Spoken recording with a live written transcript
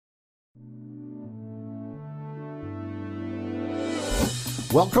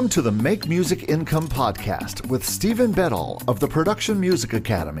Welcome to the Make Music Income podcast with Stephen Bedall of the Production Music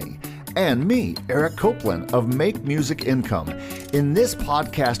Academy and me, Eric Copeland of Make Music Income. In this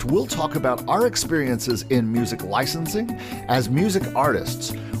podcast, we'll talk about our experiences in music licensing as music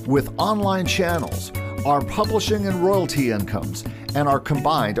artists with online channels, our publishing and royalty incomes, and our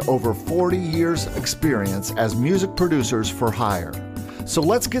combined over 40 years experience as music producers for hire. So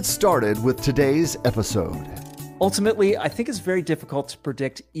let's get started with today's episode. Ultimately, I think it's very difficult to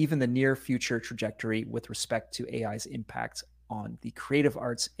predict even the near future trajectory with respect to AI's impact on the creative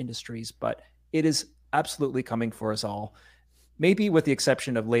arts industries, but it is absolutely coming for us all, maybe with the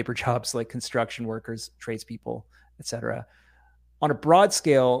exception of labor jobs like construction workers, tradespeople, etc. On a broad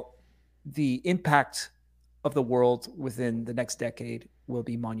scale, the impact of the world within the next decade will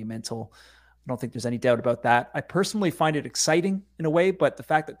be monumental. I don't think there's any doubt about that. I personally find it exciting in a way, but the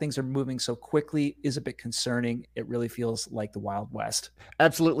fact that things are moving so quickly is a bit concerning. It really feels like the Wild West.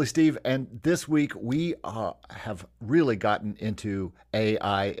 Absolutely, Steve. And this week we have really gotten into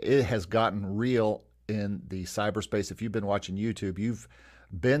AI. It has gotten real in the cyberspace. If you've been watching YouTube, you've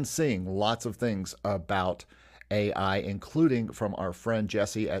been seeing lots of things about AI, including from our friend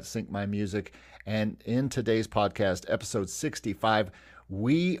Jesse at Sync My Music. And in today's podcast, episode 65,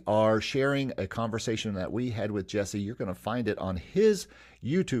 we are sharing a conversation that we had with Jesse. You're going to find it on his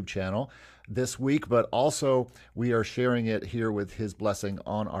YouTube channel this week, but also we are sharing it here with his blessing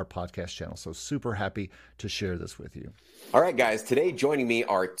on our podcast channel. So super happy to share this with you. All right, guys. Today joining me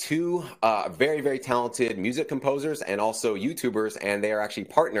are two very, very talented music composers and also YouTubers, and they are actually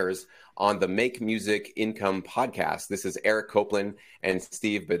partners on the Make Music Income podcast. This is Eric Copeland and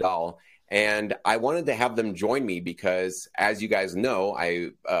Steve Bedall. And I wanted to have them join me because, as you guys know, I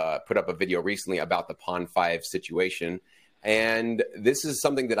put up a video recently about the Pond 5 situation. And this is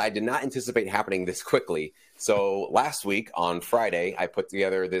something that I did not anticipate happening this quickly. So last week on Friday, I put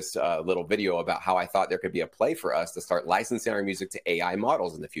together this little video about how I thought there could be a play for us to start licensing our music to AI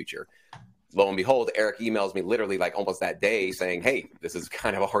models in the future. Lo and behold, Eric emails me literally like almost that day saying, hey, this is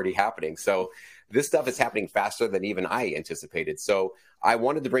kind of already happening. So this stuff is happening faster than even I anticipated. So I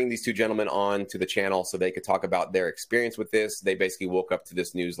wanted to bring these two gentlemen on to the channel so they could talk about their experience with this. They basically woke up to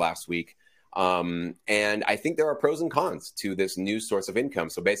this news last week. And I think there are pros and cons to this new source of income.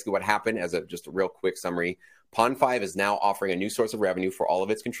 So basically what happened, as just a real quick summary, Pond 5 is now offering a new source of revenue for all of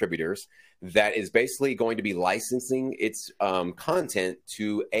its contributors that is basically going to be licensing its content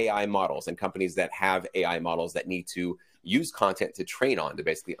to AI models and companies that have AI models that need to use content to train on to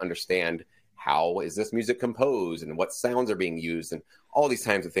basically understand how is this music composed and what sounds are being used and all these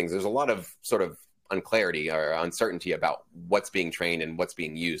kinds of things. There's a lot of sort of unclarity or uncertainty about what's being trained and what's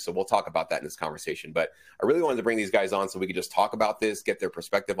being used. So we'll talk about that in this conversation. But I really wanted to bring these guys on so we could just talk about this, get their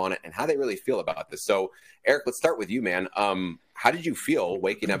perspective on it and how they really feel about this. So Eric, let's start with you, man. How did you feel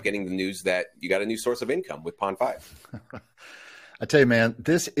waking up getting the news that you got a new source of income with Pond 5? I tell you, man,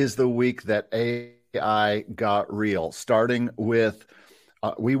 this is the week that AI got real, starting with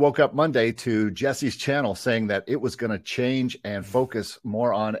we woke up Monday to Jesse's channel saying that it was going to change and focus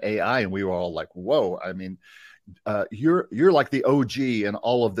more on AI. And we were all like, whoa, I mean, you're like the OG in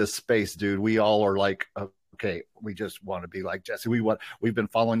all of this space, dude. We all are like, okay, we just want to be like Jesse. We've been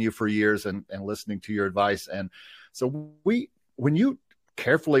following you for years and listening to your advice. And so when you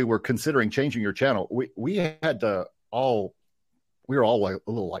carefully were considering changing your channel, we had to we were all like,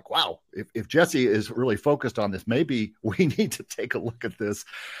 a little like, wow, if Jesse is really focused on this, maybe we need to take a look at this.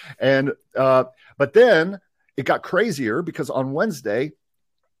 And but then it got crazier because on Wednesday,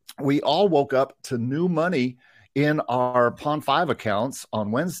 we all woke up to new money in our Pond 5 accounts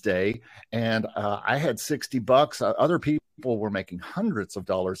on Wednesday. And I had $60. Other people were making hundreds of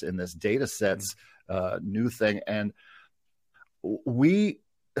dollars in this data sets new thing. And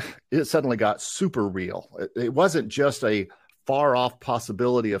it suddenly got super real. It wasn't just a far off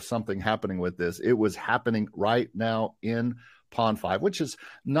possibility of something happening with this. It was happening right now in Pond 5, which is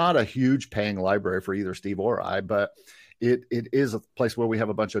not a huge paying library for either Steve or I, but it is a place where we have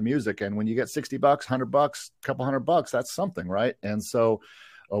a bunch of music. And when you get $60, $100, a couple $100, that's something, right? And so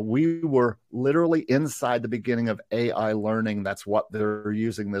we were literally inside the beginning of AI learning. That's what they're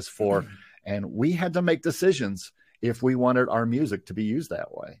using this for. And we had to make decisions if we wanted our music to be used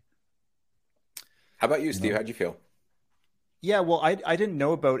that way. How about you, Steve? How'd you feel? Yeah, well, I didn't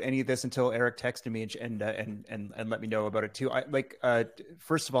know about any of this until Eric texted me and let me know about it too.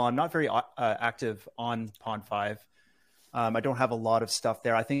 First of all, I'm not very active on Pond 5. I don't have a lot of stuff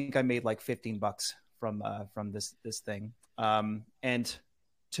there. I think I made like $15 from this thing. And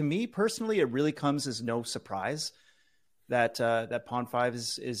to me personally, it really comes as no surprise that Pond 5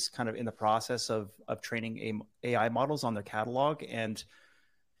 is kind of in the process of training AI models on their catalog. And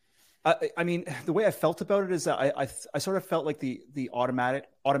I mean, the way I felt about it is that I sort of felt like the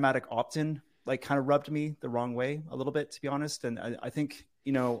automatic opt-in like kind of rubbed me the wrong way a little bit, to be honest. And I think,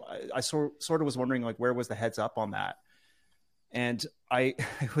 you know, I sort of was wondering like where was the heads up on that, and I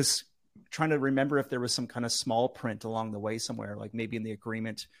was trying to remember if there was some kind of small print along the way somewhere, like maybe in the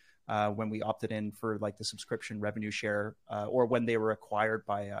agreement when we opted in for like the subscription revenue share, or when they were acquired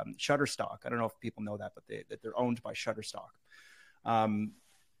by Shutterstock. I don't know if people know that, but they're owned by Shutterstock.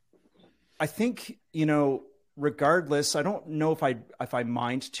 I think, you know, regardless, I don't know if I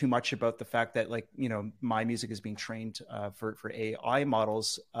mind too much about the fact that, like, you know, my music is being trained for AI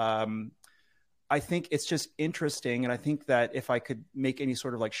models. I think it's just interesting, and I think that if I could make any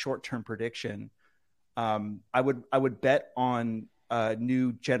sort of like short-term prediction, I would bet on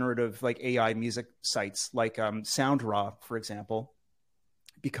new generative like AI music sites like SoundRaw, for example,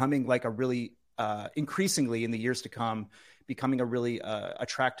 becoming like a really increasingly in the years to come, becoming a really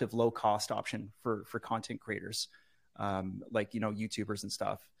attractive low cost option for content creators, like, you know, YouTubers and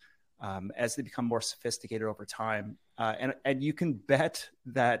stuff, as they become more sophisticated over time. And you can bet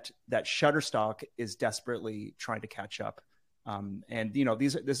that Shutterstock is desperately trying to catch up. And, you know,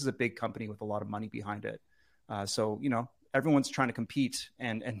 this is a big company with a lot of money behind it. So, you know, everyone's trying to compete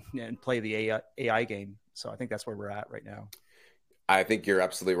and play the AI game. So I think that's where we're at right now. I think you're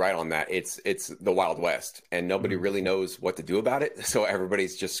absolutely right on that. It's the Wild West, and nobody really knows what to do about it. So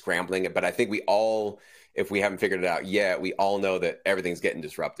everybody's just scrambling. But I think we all, if we haven't figured it out yet, we all know that everything's getting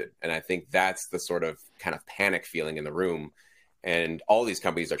disrupted. And I think that's the sort of kind of panic feeling in the room. And all these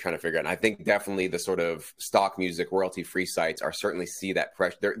companies are trying to figure out. And I think definitely the sort of stock music, royalty-free sites are certainly see that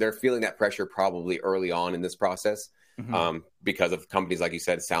pressure. They're feeling that pressure probably early on in this process, because of companies like you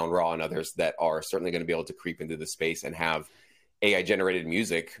said, SoundRaw and others that are certainly going to be able to creep into the space and have AI generated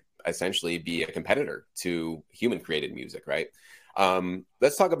music essentially be a competitor to human created music, right?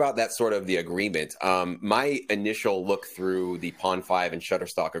 Let's talk about that sort of the agreement. My initial look through the Pond5 and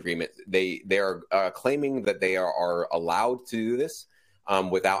Shutterstock agreement, they are claiming that they are allowed to do this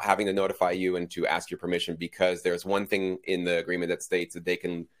without having to notify you and to ask your permission, because there's one thing in the agreement that states that they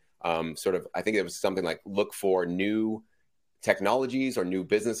can sort of, I think it was something like look for new technologies or new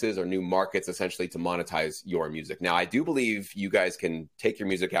businesses or new markets essentially to monetize your music. Now, I do believe you guys can take your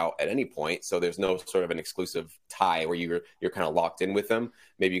music out at any point, so there's no sort of an exclusive tie where you're kind of locked in with them.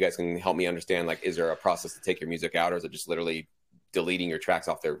 Maybe you guys can help me understand, like, is there a process to take your music out, or is it just literally deleting your tracks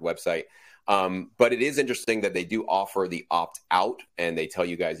off their website? But it is interesting that they do offer the opt out, and they tell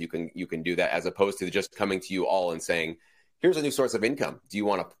you guys you can do that, as opposed to just coming to you all and saying, here's a new source of income. Do you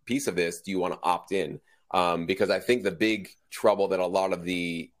want a piece of this? Do you want to opt in? Because I think the big trouble that a lot of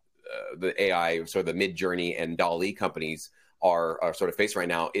the AI, sort of the Mid-Journey and DALL-E companies are sort of facing right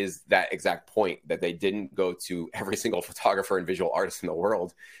now is that exact point, that they didn't go to every single photographer and visual artist in the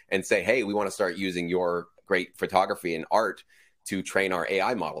world and say, hey, we want to start using your great photography and art to train our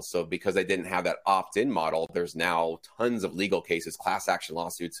AI models. So because they didn't have that opt-in model, there's now tons of legal cases, class action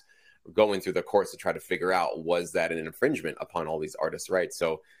lawsuits going through the courts to try to figure out, was that an infringement upon all these artists' rights?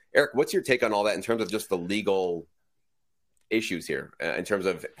 So Eric, what's your take on all that in terms of just the legal issues here, in terms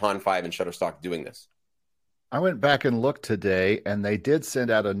of Pond5 and Shutterstock doing this? I went back and looked today, and they did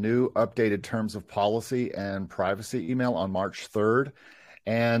send out a new updated terms of policy and privacy email on March 3rd.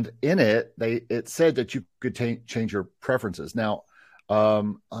 And in it, it said that you could change your preferences. Now, I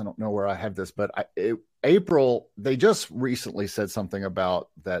don't know where I have this, but April, they just recently said something about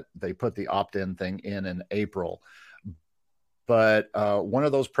that they put the opt-in thing in April. But one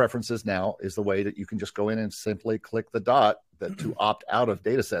of those preferences now is the way that you can just go in and simply click the dot to opt out of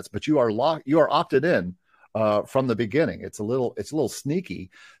data sets. But you are opted in from the beginning. It's a little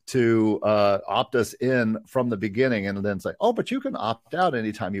sneaky to opt us in from the beginning and then say, oh, but you can opt out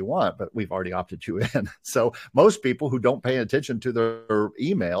anytime you want, but we've already opted you in. So most people who don't pay attention to their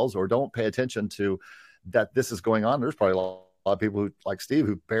emails or don't pay attention to that this is going on, there's probably a lot of people who, like Steve,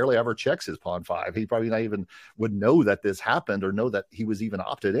 who barely ever checks his Pond5. He probably not even would know that this happened or know that he was even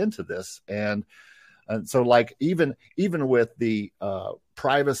opted into this. And so, like, even with the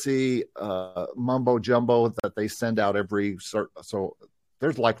privacy mumbo jumbo that they send out so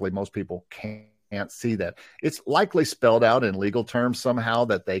there's likely most people can't see that. It's likely spelled out in legal terms somehow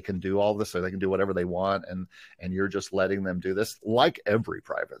that they can do all this, or they can do whatever they want, and you're just letting them do this, like every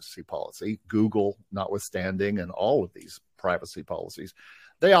privacy policy, Google notwithstanding, and all of these privacy policies,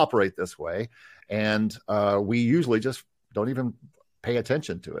 they operate this way. And we usually just don't even pay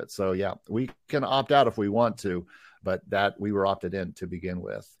attention to it. So yeah, we can opt out if we want to, but that we were opted in to begin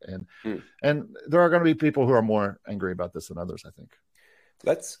with. And there are going to be people who are more angry about this than others, I think.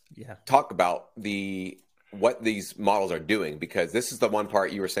 Let's talk about the what these models are doing, because this is the one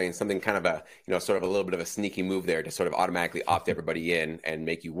part you were saying something kind of a, sort of a little bit of a sneaky move there to sort of automatically opt everybody in and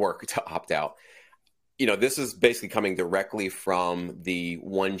make you work to opt out. This is basically coming directly from the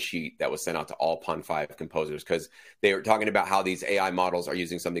one sheet that was sent out to all Pond 5 composers, because they were talking about how these AI models are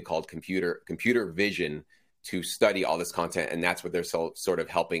using something called computer vision to study all this content, and that's what they're sort of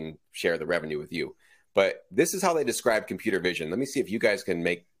helping share the revenue with you. But this is how they describe computer vision. Let me see if you guys can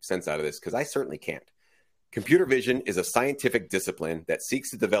make sense out of this, because I certainly can't. Computer vision is a scientific discipline that seeks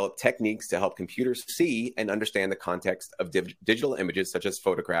to develop techniques to help computers see and understand the context of digital images such as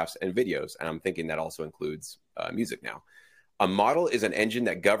photographs and videos. And I'm thinking that also includes music now. A model is an engine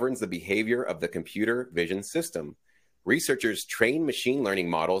that governs the behavior of the computer vision system. Researchers train machine learning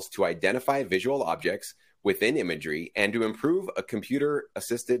models to identify visual objects within imagery and to improve a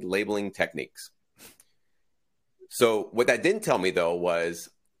computer-assisted labeling techniques. So what that didn't tell me, though, was,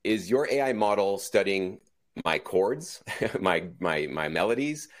 is your AI model studying my chords, my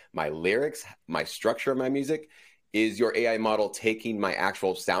melodies, my lyrics, my structure of my music? Is your AI model taking my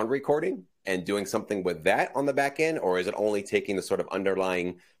actual sound recording and doing something with that on the back end? Or is it only taking the sort of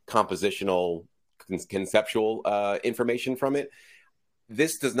underlying compositional, conceptual information from it?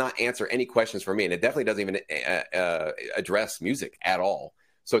 This does not answer any questions for me. And it definitely doesn't even address music at all.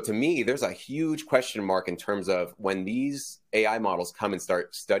 So to me, there's a huge question mark in terms of when these AI models come and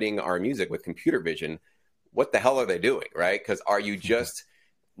start studying our music with computer vision, what the hell are they doing, right? Because are you just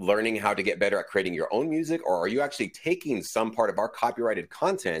learning how to get better at creating your own music, or are you actually taking some part of our copyrighted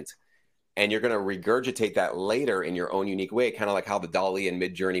content and you're going to regurgitate that later in your own unique way, kind of like how the DALL-E and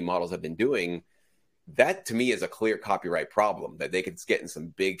Midjourney models have been doing? That, to me, is a clear copyright problem that they could get in some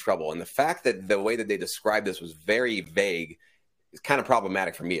big trouble. And the fact that the way that they described this was very vague is kind of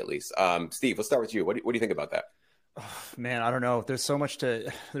problematic for me, at least. Steve, let's start with you. What do you think about that? Oh, man, I don't know. There's so much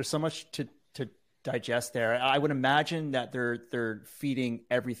to digest there. I would imagine that they're feeding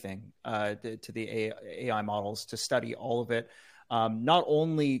everything to the AI models to study all of it, not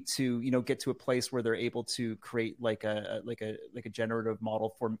only to get to a place where they're able to create like a generative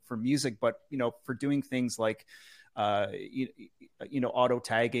model for music, but for doing things like auto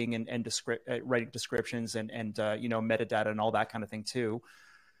tagging and writing descriptions and metadata and all that kind of thing too.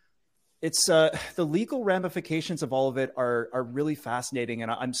 It's the legal ramifications of all of it are really fascinating,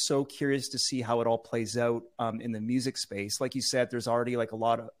 and I'm so curious to see how it all plays out in the music space. Like you said, there's already like a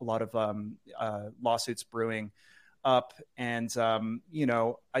lot of lawsuits brewing up, and I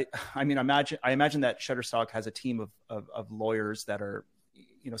imagine that Shutterstock has a team of lawyers that are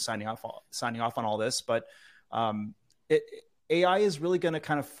signing off on all this, but AI is really going to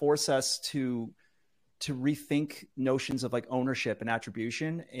kind of force us to rethink notions of like ownership and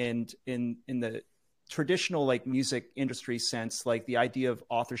attribution. And in the traditional like music industry sense, like the idea of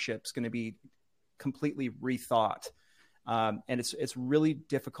authorship is going to be completely rethought. And it's really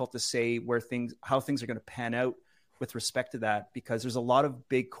difficult to say how things are going to pan out with respect to that, because there's a lot of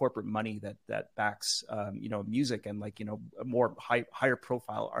big corporate money that backs, music and like, more higher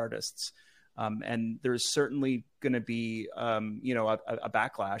profile artists. And there's certainly going to be, a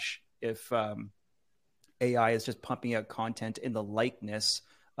backlash if, AI is just pumping out content in the likeness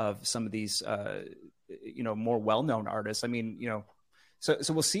of some of these, more well-known artists. I mean, so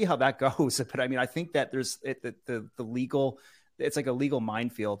we'll see how that goes. But I mean, I think that there's the legal, it's like a legal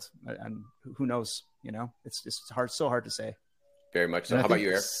minefield, and who knows? It's just so hard to say. Very much so. How about you,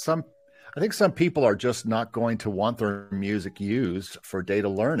 Eric? I think some people are just not going to want their music used for data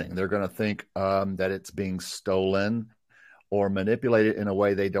learning. They're going to think that it's being stolen or manipulated in a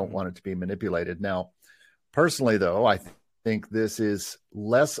way they don't want it to be manipulated. Now, personally, though, I think this is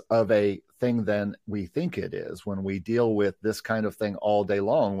less of a thing than we think it is when we deal with this kind of thing all day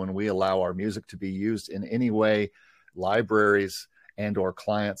long, when we allow our music to be used in any way libraries and or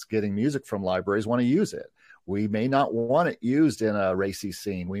clients getting music from libraries want to use it. We may not want it used in a racy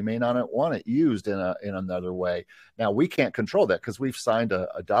scene. We may not want it used in another way. Now, we can't control that because we've signed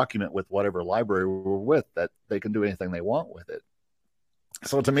a document with whatever library we're with that they can do anything they want with it.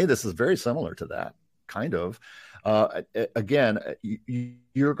 So to me, this is very similar to that. Kind of. Again,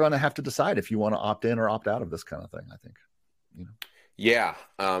 you're going to have to decide if you want to opt in or opt out of this kind of thing, I think. Yeah,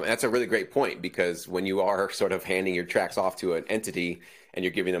 that's a really great point, because when you are sort of handing your tracks off to an entity and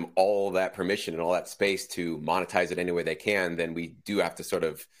you're giving them all that permission and all that space to monetize it any way they can, then we do have to sort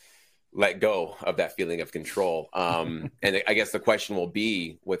of let go of that feeling of control. And I guess the question will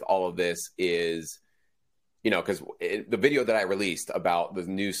be with all of this is, because the video that I released about the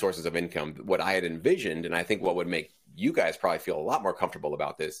new sources of income, what I had envisioned, and I think what would make you guys probably feel a lot more comfortable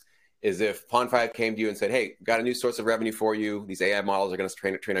about this, is if Pond 5 came to you and said, hey, got a new source of revenue for you. These AI models are going to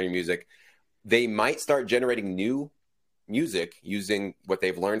train on your music. they might start generating new music using what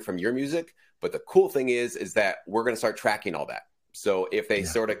they've learned from your music. But the cool thing is that we're going to start tracking all that. So if they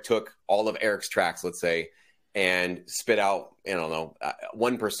sort of took all of Eric's tracks, let's say, and spit out,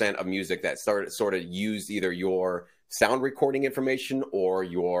 1% of music that sort of used either your sound recording information or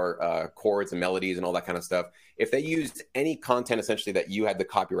your chords and melodies and all that kind of stuff. If they used any content essentially that you had the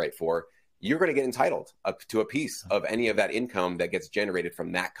copyright for, you're going to get entitled up to a piece of any of that income that gets generated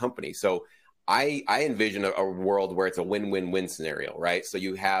from that company. So I envision a world where it's a win-win-win scenario, right? So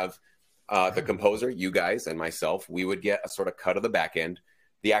you have the composer, you guys and myself, we would get a sort of cut of the back end.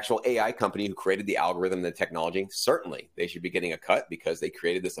 The actual AI company who created the algorithm and the technology, certainly they should be getting a cut because they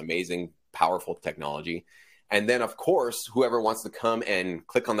created this amazing, powerful technology. And then, of course, whoever wants to come and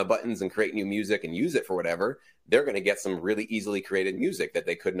click on the buttons and create new music and use it for whatever, they're going to get some really easily created music that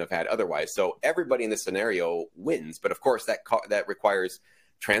they couldn't have had otherwise. So everybody in this scenario wins. But of course, that requires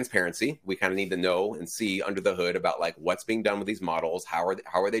transparency. We kind of need to know and see under the hood about like what's being done with these models, how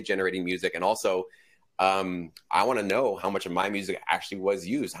are they generating music, and also I want to know how much of my music actually was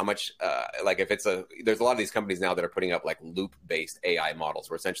used. How much, there's a lot of these companies now that are putting up like loop-based AI models,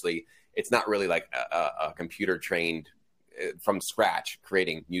 where essentially it's not really like a computer trained from scratch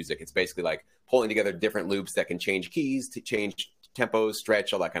creating music. It's basically like pulling together different loops that can change keys, to change tempos,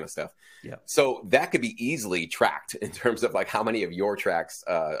 stretch, all that kind of stuff. Yeah. So that could be easily tracked in terms of like how many of your tracks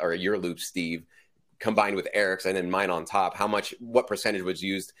or your loops, Steve, combined with Eric's and then mine on top, what percentage was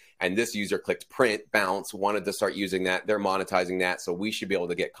used, and this user clicked print, bounce, wanted to start using that, they're monetizing that, so we should be able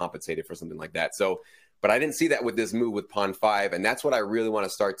to get compensated for something like that. So, but I didn't see that with this move with Pond 5, and that's what I really want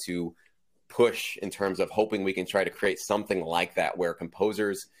to start to push in terms of hoping we can try to create something like that where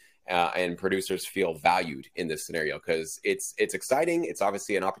composers and producers feel valued in this scenario, because it's exciting, it's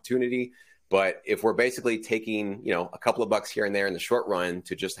obviously an opportunity. But if we're basically taking, a couple of bucks here and there in the short run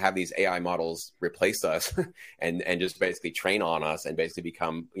to just have these AI models replace us and just basically train on us and basically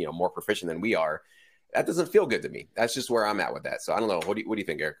become, more proficient than we are, that doesn't feel good to me. That's just where I'm at with that. So I don't know. What do you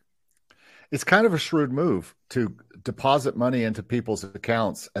think, Eric? It's kind of a shrewd move to deposit money into people's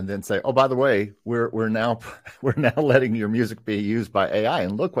accounts and then say, "Oh, by the way, we're now letting your music be used by AI,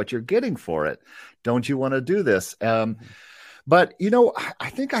 and look what you're getting for it. Don't you want to do this?" But, I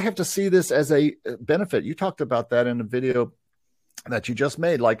think I have to see this as a benefit. You talked about that in a video that you just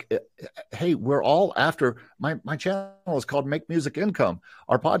made. Like, hey, we're all after my channel is called Make Music Income.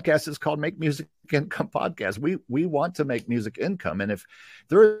 Our podcast is called Make Music Income Podcast. We want to make music income. And if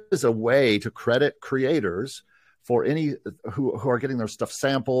there is a way to credit creators for any who are getting their stuff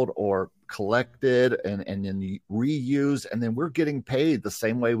sampled or collected and then reused, and then we're getting paid the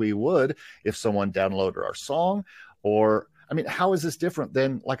same way we would if someone downloaded our song, or how is this different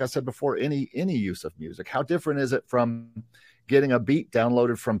than, like I said before, any use of music? How different is it from getting a beat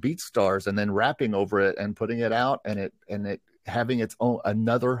downloaded from BeatStars and then rapping over it and putting it out and it having its own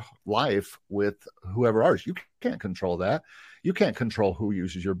another life with whoever artist? You can't control that. You can't control who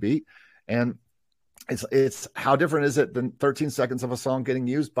uses your beat. And it's how different is it than 13 seconds of a song getting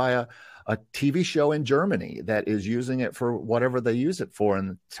used by a TV show in Germany that is using it for whatever they use it for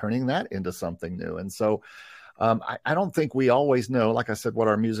and turning that into something new. And so I don't think we always know, like I said, what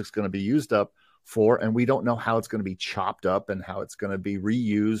our music's going to be used up for, and we don't know how it's going to be chopped up and how it's going to be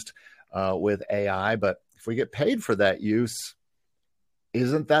reused with AI. But if we get paid for that use,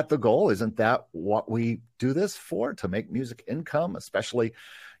 isn't that the goal? Isn't that what we do this for, to make music income, especially,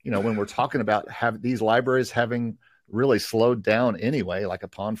 when we're talking about these libraries having really slowed down anyway, like a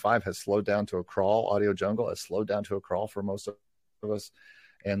Pond 5 has slowed down to a crawl, Audio Jungle has slowed down to a crawl for most of us.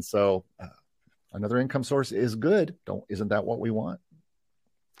 And so another income source is good. Isn't that what we want?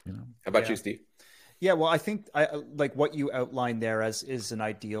 How about you, Steve? Yeah, well, I think I like what you outlined there is an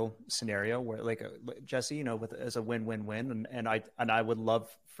ideal scenario where, like Jesse, as a win-win-win, and I would love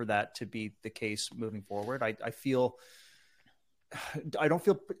for that to be the case moving forward. I don't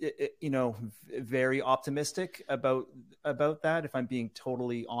feel very optimistic about that, if I'm being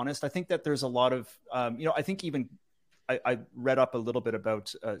totally honest. I think that there's a lot of I think even I read up a little bit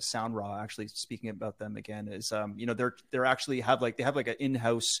about SoundRaw. Actually, speaking about them again, is they're actually have an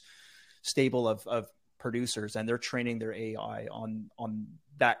in-house stable of producers, and they're training their AI on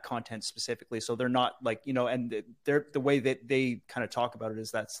that content specifically. So they're not and they're, the way that they kind of talk about it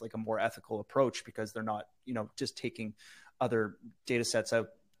is that's like a more ethical approach, because they're not just taking other data sets out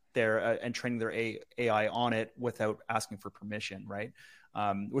there and training their AI on it without asking for permission, right?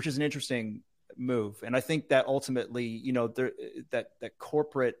 Which is an interesting move. And I think that ultimately, that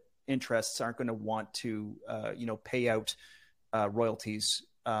corporate interests aren't going to want to, pay out royalties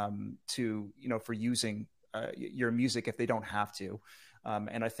to, for using your music if they don't have to.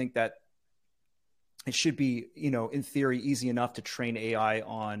 And I think that it should be, in theory, easy enough to train AI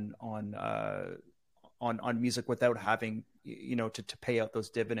on music without having, to pay out those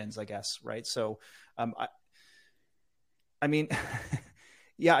dividends, I guess. Right. So, I mean,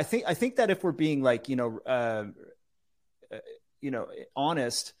 yeah, I think that if we're being like,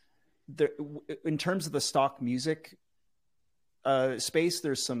 honest, there, in terms of the stock music space,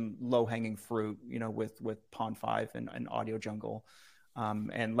 there's some low hanging fruit, with Pond 5 and Audio Jungle.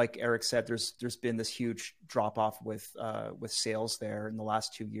 And like Eric said, there's been this huge drop off with sales there in the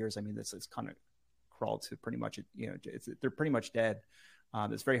last 2 years. I mean, it's kind of crawled to pretty much, they're pretty much dead.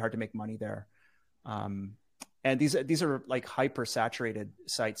 It's very hard to make money there. And these are like hyper saturated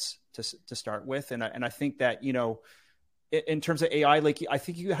sites to start with. And I think that, in terms of AI, like I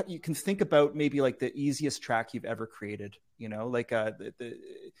think you can think about maybe like the easiest track you've ever created, like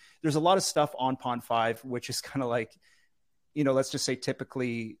there's a lot of stuff on Pond 5, which is kind of like, let's just say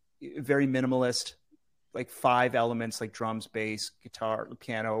typically very minimalist, like 5 elements, like drums, bass, guitar,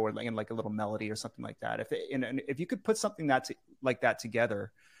 piano, or like a little melody or something like that. If you could put something like that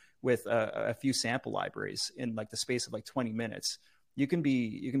together with a few sample libraries in like the space of like 20 minutes, you can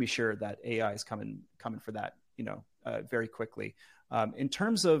be sure that AI is coming for that, very quickly. In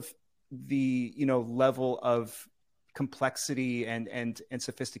terms of the, level of complexity and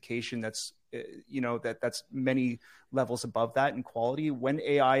sophistication that's, that's many levels above that in quality, when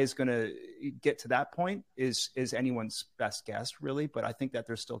AI is going to get to that point is anyone's best guess, really. But I think that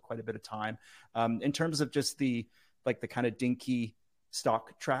there's still quite a bit of time. In terms of just the kind of dinky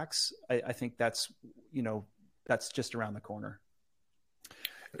stock tracks, I think that's just around the corner.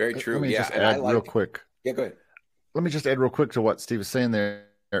 Very true. Let me just add real quick. Yeah, go ahead. Let me just add real quick to what Steve is saying there.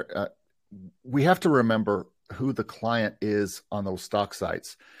 We have to remember who the client is on those stock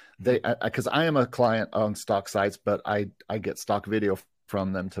sites. Because I am a client on stock sites, but I get stock video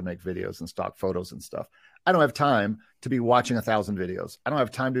from them to make videos and stock photos and stuff. I don't have time to be watching 1,000 videos. I don't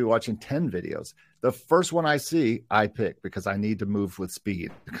have time to be watching 10 videos. The first one I see, I pick because I need to move with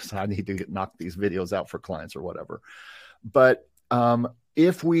speed, because I need to knock these videos out for clients or whatever. But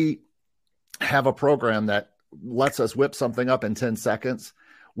if we have a program that lets us whip something up in 10 seconds,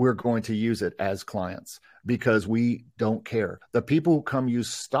 we're going to use it as clients because we don't care. The people who come use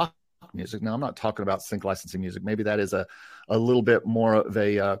stock music, now I'm not talking about sync licensing music. Maybe that is a little bit more of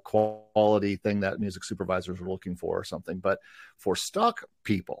a quality thing that music supervisors are looking for or something. But for stock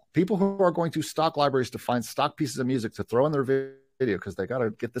people who are going to stock libraries to find stock pieces of music to throw in their video because they got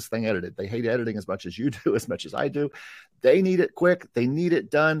to get this thing edited. They hate editing as much as you do, as much as I do. They need it quick. They need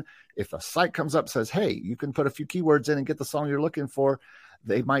it done. If a site comes up and says, hey, you can put a few keywords in and get the song you're looking for,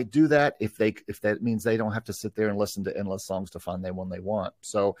 they might do that if that means they don't have to sit there and listen to endless songs to find the one they want.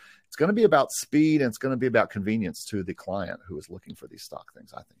 So it's going to be about speed, and it's going to be about convenience to the client who is looking for these stock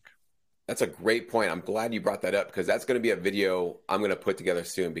things, I think. That's a great point. I'm glad you brought that up because that's going to be a video I'm going to put together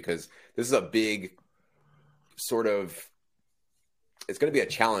soon, because this is a big sort of, it's going to be a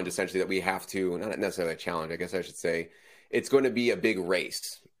challenge essentially that we have to, not necessarily a challenge, I guess I should say, it's going to be a big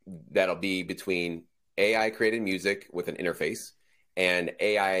race that'll be between AI created music with an interface and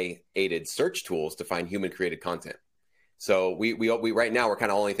AI aided search tools to find human created content. So we right now we're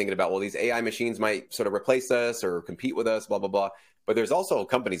kind of only thinking about, well, these AI machines might sort of replace us or compete with us, blah, blah, blah. But there's also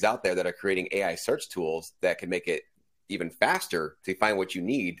companies out there that are creating AI search tools that can make it even faster to find what you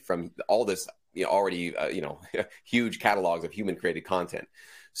need from all this, already, huge catalogs of human created content.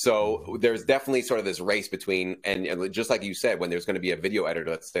 So there's definitely sort of this race between, and just like you said, when there's going to be a video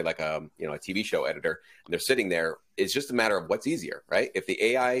editor, let's say like a TV show editor, and they're sitting there, it's just a matter of what's easier, right? If the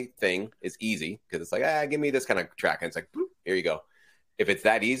AI thing is easy, because it's like, give me this kind of track, and it's like, boop, here you go. If it's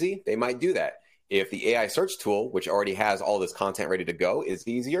that easy, they might do that. If the AI search tool, which already has all this content ready to go, is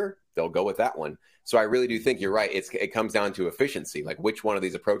easier, they'll go with that one. So I really do think you're right. It comes down to efficiency, like which one of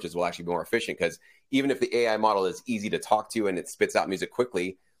these approaches will actually be more efficient. Because even if the AI model is easy to talk to and it spits out music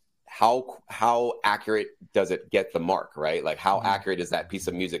quickly, how accurate does it get the mark, right? Like how accurate is that piece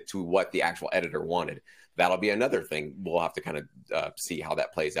of music to what the actual editor wanted? That'll be another thing. We'll have to kind of see how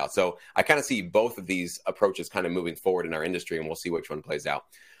that plays out. So I kind of see both of these approaches kind of moving forward in our industry, and we'll see which one plays out.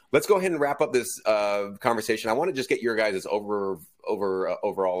 Let's go ahead and wrap up this conversation. I want to just get your guys' overall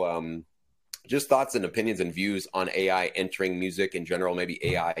just thoughts and opinions and views on AI entering music in general, maybe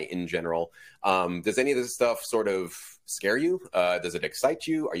AI in general. Does any of this stuff sort of scare you? Does it excite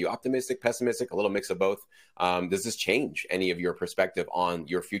you? Are you optimistic, pessimistic, a little mix of both? Does this change any of your perspective on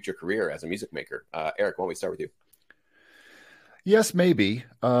your future career as a music maker? Eric, why don't we start with you? Yes, maybe,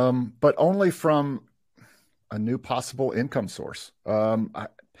 but only from a new possible income source.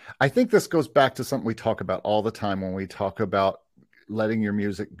 I think this goes back to something we talk about all the time when we talk about letting your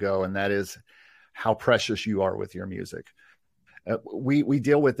music go, and that is how precious you are with your music. We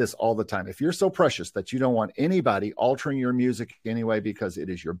deal with this all the time. If you're so precious that you don't want anybody altering your music anyway because it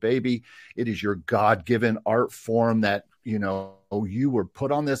is your baby, it is your God-given art form that you were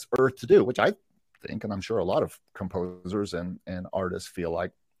put on this earth to do, which I think, and I'm sure a lot of composers and artists feel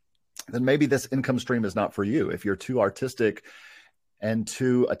like, then maybe this income stream is not for you. If you're too artistic and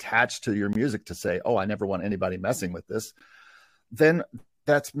too attached to your music to say, oh, I never want anybody messing with this, then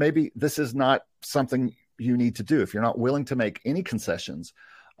that's maybe this is not something you need to do. If you're not willing to make any concessions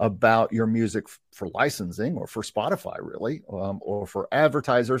about your music for licensing or for Spotify, really, or for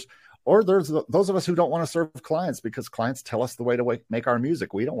advertisers, or there's those of us who don't want to serve clients because clients tell us the way to make our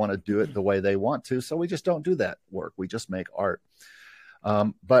music. We don't want to do it the way they want to, so we just don't do that work. We just make art.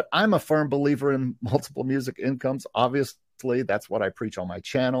 But I'm a firm believer in multiple music incomes. Obviously, that's what I preach on my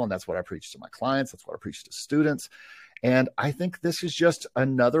channel, and that's what I preach to my clients. That's what I preach to students. And I think this is just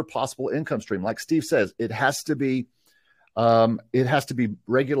another possible income stream. Like Steve says, it has to be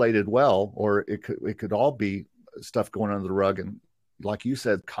regulated well, or it could all be stuff going under the rug. And like you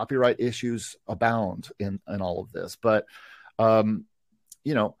said, copyright issues abound in all of this. But I'm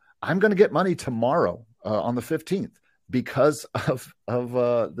going to get money tomorrow on the 15th because of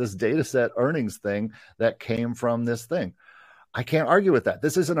this data set earnings thing that came from this thing. I can't argue with that.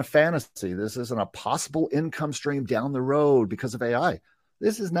 This isn't a fantasy. This isn't a possible income stream down the road because of AI.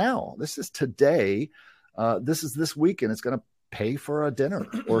 This is now. This is today. This is this week, and it's going to pay for a dinner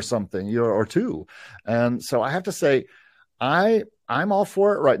or something, or two. And so I have to say, I'm all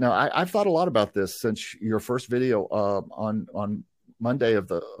for it right now. I've thought a lot about this since your first video on Monday of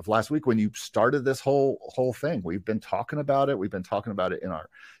last week when you started this whole thing. We've been talking about it. We've been talking about it in our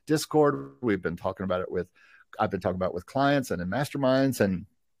Discord. We've been talking about it I've been talking about with clients and in masterminds, and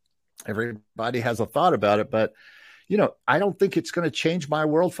everybody has a thought about it. But, I don't think it's going to change my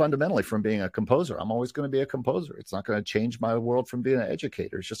world fundamentally from being a composer. I'm always going to be a composer. It's not going to change my world from being an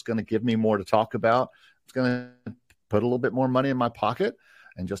educator. It's just going to give me more to talk about. It's going to put a little bit more money in my pocket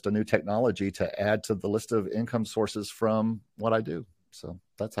and just a new technology to add to the list of income sources from what I do. So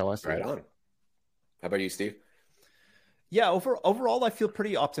that's how I see it. Right on. How about you, Steve? Yeah, overall, I feel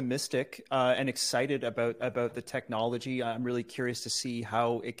pretty optimistic and excited about the technology. I'm really curious to see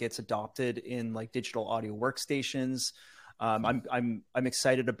how it gets adopted in like digital audio workstations. I'm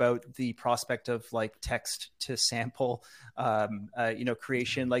excited about the prospect of like text to sample,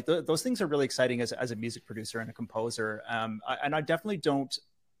 creation. Like those things are really exciting as a music producer and a composer. And I definitely don't.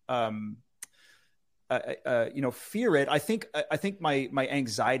 Fear it. I think my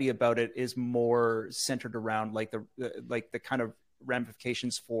anxiety about it is more centered around like the kind of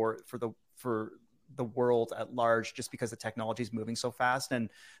ramifications for the world at large, just because the technology is moving so fast and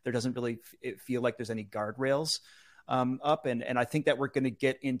there doesn't really feel like there's any guardrails up. And I think that we're going to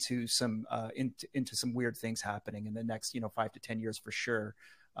get into some weird things happening in the next 5 to 10 years for sure.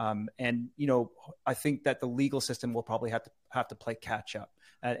 And I think that the legal system will probably have to play catch up.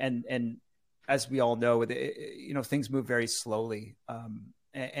 And as we all know, things move very slowly,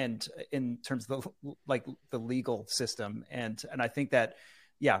 and in terms of the legal system, and I think that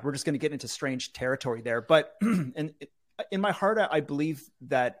we're just going to get into strange territory there. But and in my heart, I believe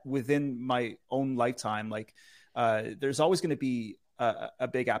that within my own lifetime, there's always going to be a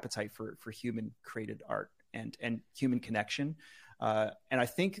big appetite for human created art and human connection, and I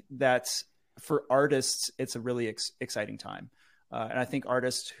think that for artists, it's a really exciting time. And I think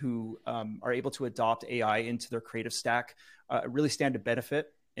artists who are able to adopt AI into their creative stack really stand to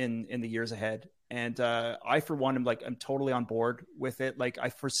benefit in the years ahead. And I, for one, I'm totally on board with it. Like I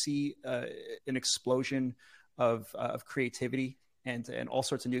foresee an explosion of creativity and all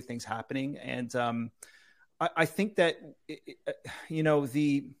sorts of new things happening. And I think that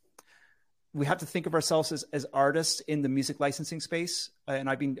we have to think of ourselves as artists in the music licensing space. And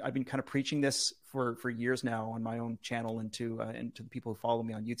I've been kind of preaching this for years now on my own channel and to the people who follow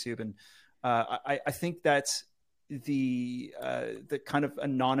me on YouTube. And I think that the kind of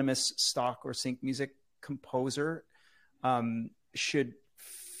anonymous stock or sync music composer should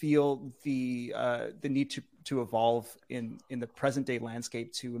feel the need to evolve in the present day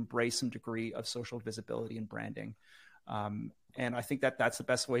landscape to embrace some degree of social visibility and branding. And I think that that's the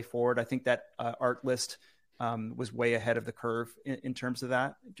best way forward. I think that Artlist was way ahead of the curve in terms of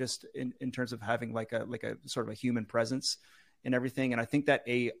that, just in terms of having like a sort of a human presence in everything. And I think that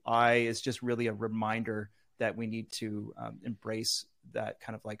AI is just really a reminder that we need to embrace that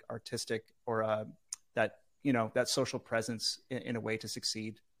kind of like artistic or that social presence in a way to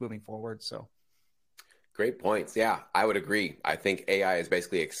succeed moving forward. So. Great points. Yeah, I would agree. I think AI is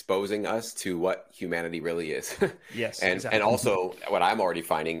basically exposing us to what humanity really is. Yes, and exactly. and also what I'm already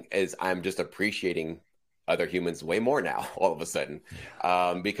finding is I'm just appreciating other humans way more now all of a sudden,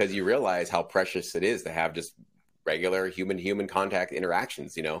 because you realize how precious it is to have just regular human contact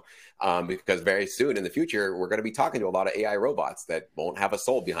interactions, because very soon in the future, we're going to be talking to a lot of AI robots that won't have a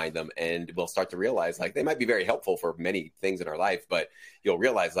soul behind them. And we'll start to realize like they might be very helpful for many things in our life, but you'll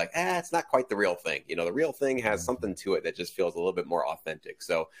realize like, it's not quite the real thing. The real thing has something to it that just feels a little bit more authentic.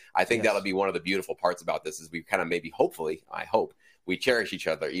 So I think that'll be one of the beautiful parts about this is we kind of maybe, hopefully, I hope, we cherish each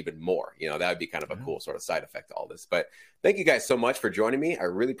other even more. That would be kind of a cool sort of side effect to all this. But thank you guys so much for joining me. I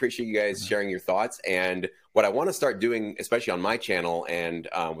really appreciate you guys sharing your thoughts. And what I want to start doing, especially on my channel and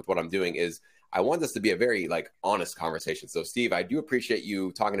with what I'm doing, is I want this to be a very honest conversation. So Steve, I do appreciate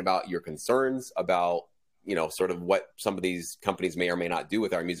you talking about your concerns about, sort of what some of these companies may or may not do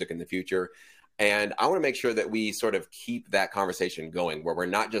with our music in the future. And I want to make sure that we sort of keep that conversation going where we're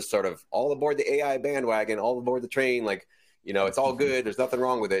not just sort of all aboard the AI bandwagon, all aboard the train, it's all good. There's nothing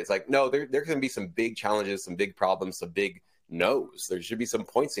wrong with it. It's like, no, there can be some big challenges, some big problems, some big no's. There should be some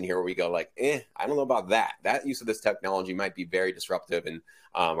points in here where we go like, I don't know about that. That use of this technology might be very disruptive and,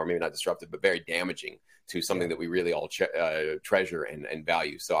 or maybe not disruptive, but very damaging to something that we really all treasure and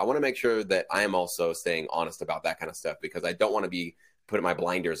value. So I want to make sure that I am also staying honest about that kind of stuff because I don't want to be putting my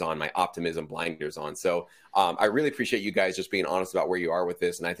blinders on, my optimism blinders on. So I really appreciate you guys just being honest about where you are with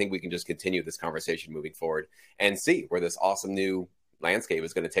this. And I think we can just continue this conversation moving forward and see where this awesome new landscape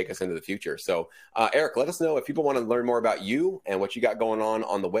is going to take us into the future. So Eric, let us know if people want to learn more about you and what you got going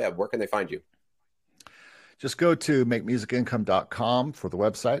on the web. Where can they find you? Just go to makemusicincome.com for the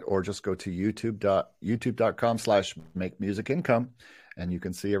website, or just go to youtube.com/makemusicincome, and you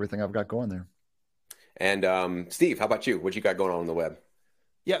can see everything I've got going there. And Steve, how about you? What you got going on the web?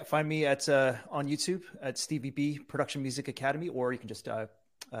 Yeah, find me at on YouTube at Stevie B Production Music Academy, or you can just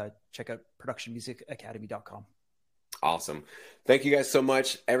check out productionmusicacademy.com. Awesome. Thank you guys so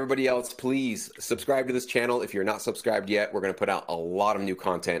much. Everybody else, please subscribe to this channel. If you're not subscribed yet, we're going to put out a lot of new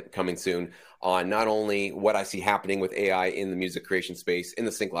content coming soon on not only what I see happening with AI in the music creation space, in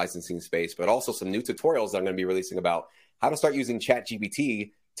the sync licensing space, but also some new tutorials that I'm going to be releasing about how to start using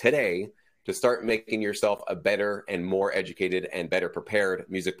ChatGPT today to start making yourself a better and more educated and better prepared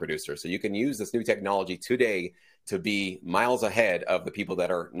music producer. So you can use this new technology today to be miles ahead of the people that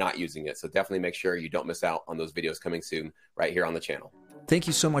are not using it. So definitely make sure you don't miss out on those videos coming soon right here on the channel. Thank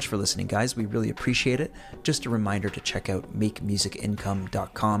you so much for listening, guys. We really appreciate it. Just a reminder to check out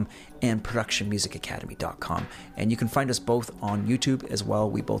makemusicincome.com and productionmusicacademy.com. And you can find us both on YouTube as well.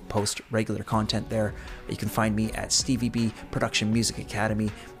 We both post regular content there. You can find me at Stevie B Production Music Academy,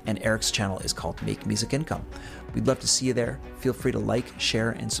 and Eric's channel is called Make Music Income. We'd love to see you there. Feel free to like,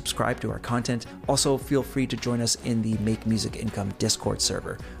 share, and subscribe to our content. Also, feel free to join us in the Make Music Income Discord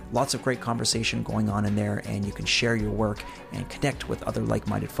server. Lots of great conversation going on in there, and you can share your work and connect with other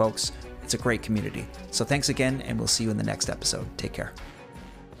like-minded folks. It's a great community. So thanks again, and we'll see you in the next episode. Take care.